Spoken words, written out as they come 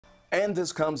And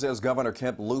this comes as Governor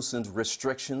Kemp loosened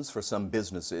restrictions for some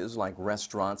businesses like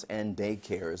restaurants and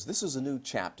daycares. This is a new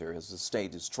chapter as the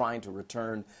state is trying to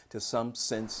return to some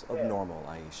sense of normal,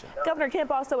 Aisha. Governor Kemp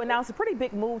also announced a pretty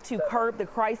big move to curb the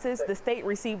crisis. The state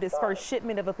received its first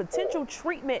shipment of a potential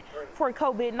treatment for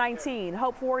COVID-19.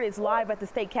 Hope Ford is live at the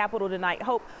state capitol tonight.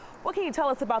 Hope, what can you tell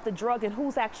us about the drug and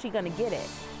who's actually going to get it?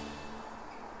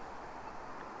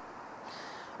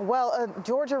 Well,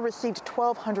 Georgia received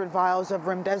 1,200 vials of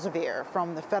remdesivir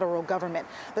from the federal government.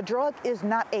 The drug is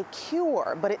not a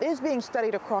cure, but it is being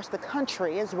studied across the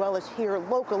country as well as here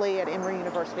locally at Emory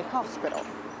University Hospital.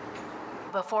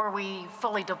 Before we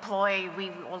fully deploy,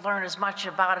 we will learn as much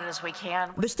about it as we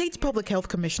can. The state's public health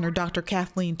commissioner, Dr.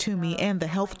 Kathleen Toomey, and the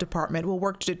health department will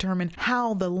work to determine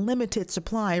how the limited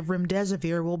supply of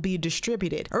remdesivir will be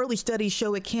distributed. Early studies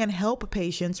show it can help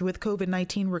patients with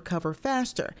COVID-19 recover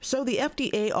faster. So the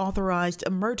FDA authorized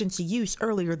emergency use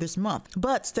earlier this month.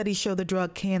 But studies show the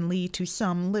drug can lead to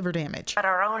some liver damage. But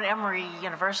our own Emory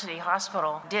University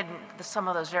Hospital did some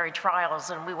of those very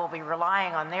trials, and we will be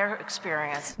relying on their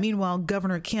experience. Meanwhile,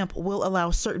 Governor Kemp will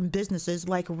allow certain businesses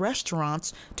like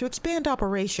restaurants to expand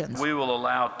operations. We will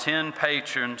allow 10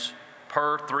 patrons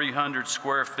per 300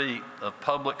 square feet of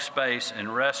public space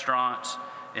in restaurants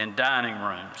and dining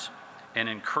rooms and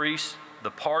increase the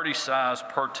party size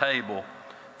per table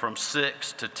from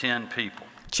 6 to 10 people.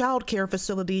 Child care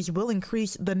facilities will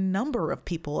increase the number of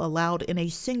people allowed in a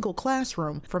single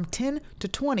classroom from 10 to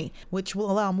 20, which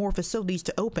will allow more facilities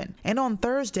to open. And on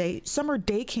Thursday, summer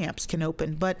day camps can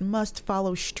open, but must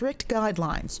follow strict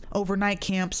guidelines. Overnight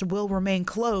camps will remain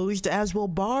closed, as will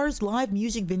bars, live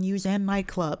music venues, and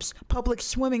nightclubs. Public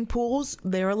swimming pools,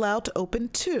 they're allowed to open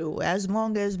too, as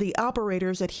long as the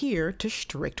operators adhere to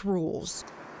strict rules.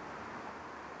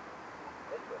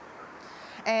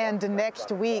 And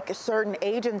next week, certain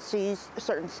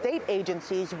state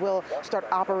agencies will start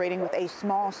operating with a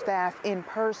small staff in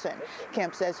person.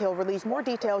 Kemp says he'll release more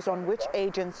details on which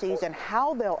agencies and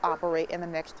how they'll operate in the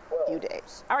next few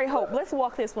days. All right, Hope, let's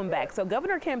walk this one back. So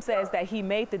Governor Kemp says that he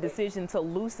made the decision to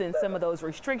loosen some of those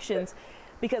restrictions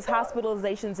because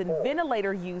hospitalizations and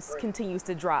ventilator use continues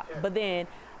to drop. But then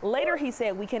later he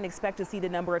said we can expect to see the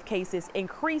number of cases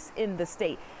increase in the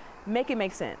state. Make it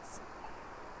make sense.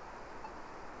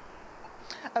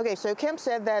 Okay, so Kemp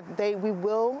said that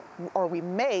we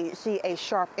may see a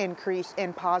sharp increase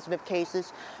in positive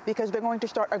cases because they're going to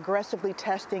start aggressively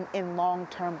testing in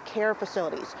long-term care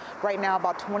facilities. Right now,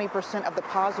 about 20% of the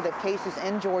positive cases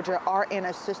in Georgia are in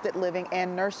assisted living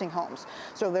and nursing homes.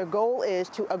 So their goal is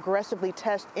to aggressively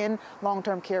test in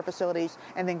long-term care facilities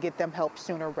and then get them help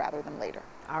sooner rather than later.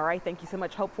 All right, thank you so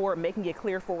much, Hope, for making it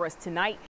clear for us tonight.